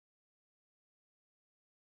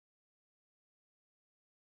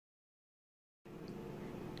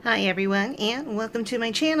Hi everyone, and welcome to my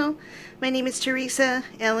channel. My name is Teresa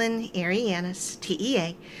Ellen Arianis,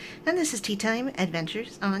 T.E.A., and this is Tea Time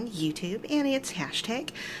Adventures on YouTube, and it's hashtag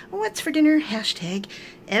what's for dinner, hashtag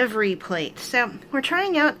every plate. So we're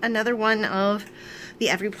trying out another one of the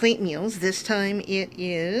every plate meals. This time it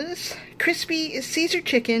is crispy Caesar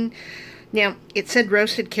chicken. Now, it said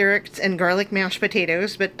roasted carrots and garlic mashed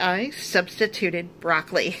potatoes, but I substituted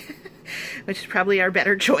broccoli. Which is probably our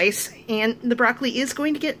better choice. And the broccoli is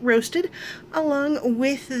going to get roasted along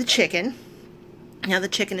with the chicken. Now the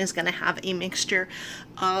chicken is going to have a mixture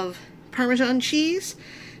of Parmesan cheese,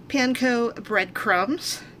 panko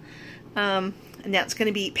breadcrumbs, and that's going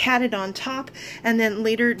to be patted on top and then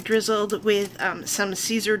later drizzled with some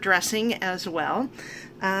Caesar dressing as well.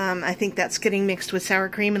 I think that's getting mixed with sour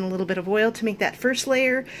cream and a little bit of oil to make that first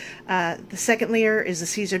layer. The second layer is the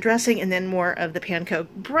Caesar dressing and then more of the panko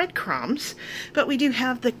breadcrumbs. But we do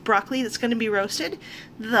have the broccoli that's going to be roasted,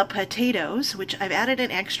 the potatoes, which I've added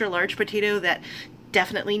an extra large potato that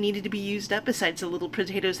definitely needed to be used up besides the little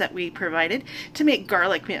potatoes that we provided to make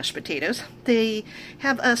garlic mashed potatoes. They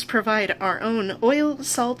have us provide our own oil,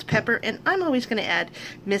 salt, pepper, and I'm always going to add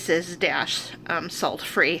Mrs. Dash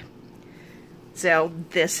salt-free. So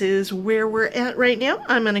this is where we're at right now.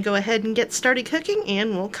 I'm going to go ahead and get started cooking,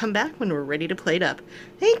 and we'll come back when we're ready to plate up.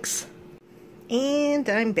 Thanks! And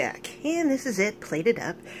I'm back, and this is it, plated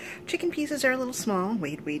up. Chicken pieces are a little small,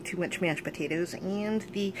 way too much mashed potatoes, and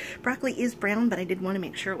the broccoli is brown, but I did want to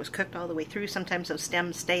make sure it was cooked all the way through. Sometimes those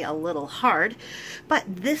stems stay a little hard, but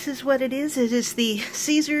this is what it is. It is the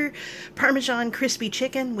Caesar Parmesan crispy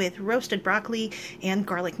chicken with roasted broccoli and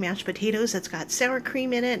garlic mashed potatoes. It's got sour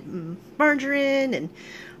cream in it, margarine, and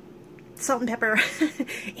salt and pepper,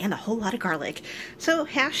 and a whole lot of garlic. So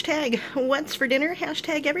hashtag what's for dinner,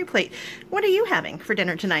 hashtag every plate. What are you having for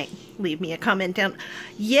dinner tonight? Leave me a comment down.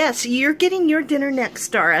 Yes, you're getting your dinner next,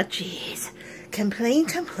 Dara. Jeez.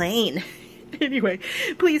 Complain. Anyway,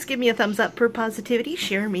 please give me a thumbs up for positivity.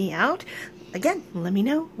 Share me out. Again, let me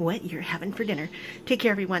know what you're having for dinner. Take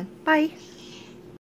care, everyone. Bye.